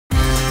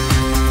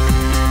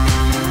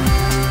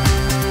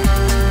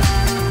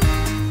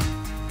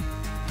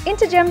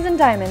Into Gems and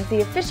Diamonds,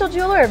 the official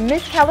jeweler of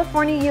Miss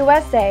California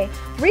USA,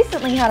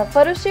 recently had a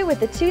photo shoot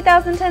with the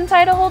 2010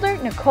 title holder,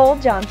 Nicole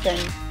Johnson.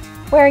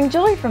 Wearing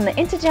jewelry from the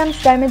Into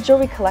Gems Diamond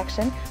Jewelry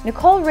Collection,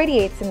 Nicole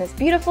radiates in this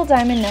beautiful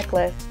diamond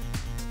necklace.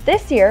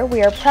 This year,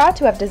 we are proud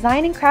to have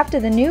designed and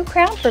crafted the new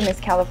crown for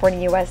Miss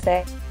California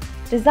USA.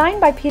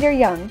 Designed by Peter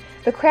Young,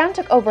 the crown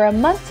took over a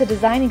month to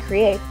design and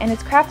create and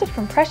is crafted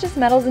from precious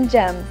metals and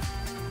gems.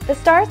 The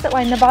stars that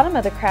line the bottom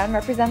of the crown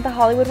represent the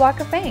Hollywood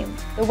Walk of Fame.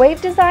 The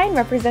wave design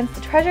represents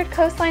the treasured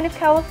coastline of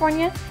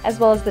California, as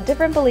well as the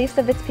different beliefs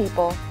of its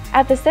people.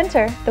 At the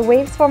center, the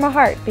waves form a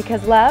heart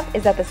because love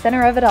is at the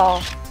center of it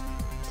all.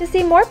 To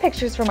see more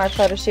pictures from our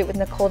photo shoot with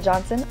Nicole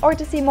Johnson, or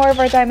to see more of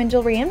our diamond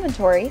jewelry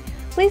inventory,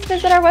 please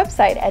visit our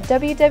website at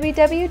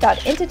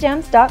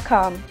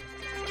www.intogems.com.